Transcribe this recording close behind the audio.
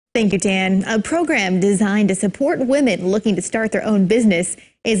Thank you, Dan. A program designed to support women looking to start their own business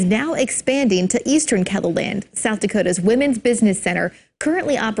is now expanding to eastern Kettle South Dakota's Women's Business Center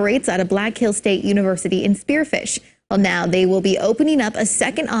currently operates out of Black Hills State University in Spearfish. Well, now they will be opening up a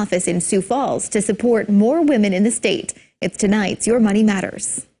second office in Sioux Falls to support more women in the state. It's tonight's Your Money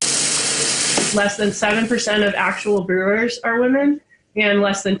Matters. Less than 7% of actual brewers are women, and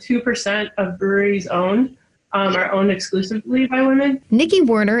less than 2% of breweries owned are owned exclusively by women. Nikki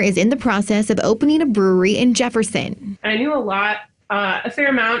Werner is in the process of opening a brewery in Jefferson. I knew a fair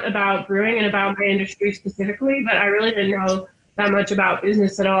amount about brewing and about my industry specifically, but I really didn't know that much about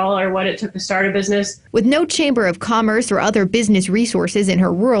business at all or what it took to start a business. With no chamber of commerce or other business resources in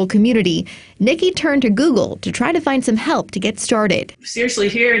her rural community, Nikki turned to Google to try to find some help to get started. Seriously,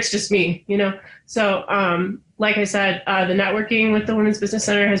 here it's just me, So, like I said, the networking with the Women's Business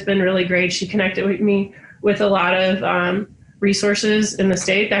Center has been really great. She connected with me with a lot of resources in the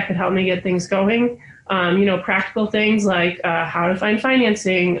state that could help me get things going. Practical things like how to find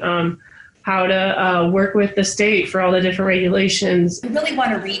financing, how to work with the state for all the different regulations. We really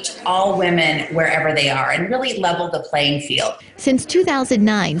want to reach all women wherever they are and really level the playing field. Since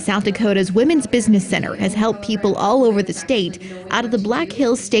 2009, South Dakota's Women's Business Center has helped people all over the state out of the Black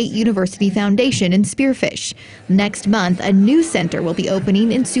Hills State University Foundation in Spearfish. Next month, a new center will be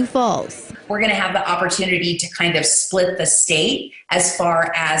opening in Sioux Falls. We're going to have the opportunity to kind of split the state as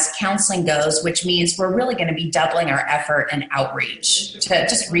far as counseling goes, which means we're really going to be doubling our effort and outreach to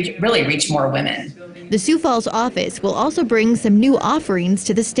just really reach more women. The Sioux Falls office will also bring some new offerings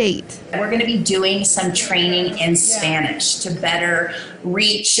to the state. We're going to be doing some training in Spanish to better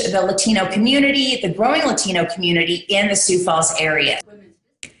reach the Latino community, the growing Latino community in the Sioux Falls area.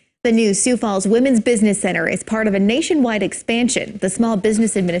 The new Sioux Falls Women's Business Center is part of a nationwide expansion. The Small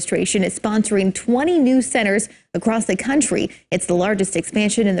Business Administration is sponsoring 20 new centers across the country. It's the largest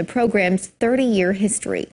expansion in the program's 30-year history.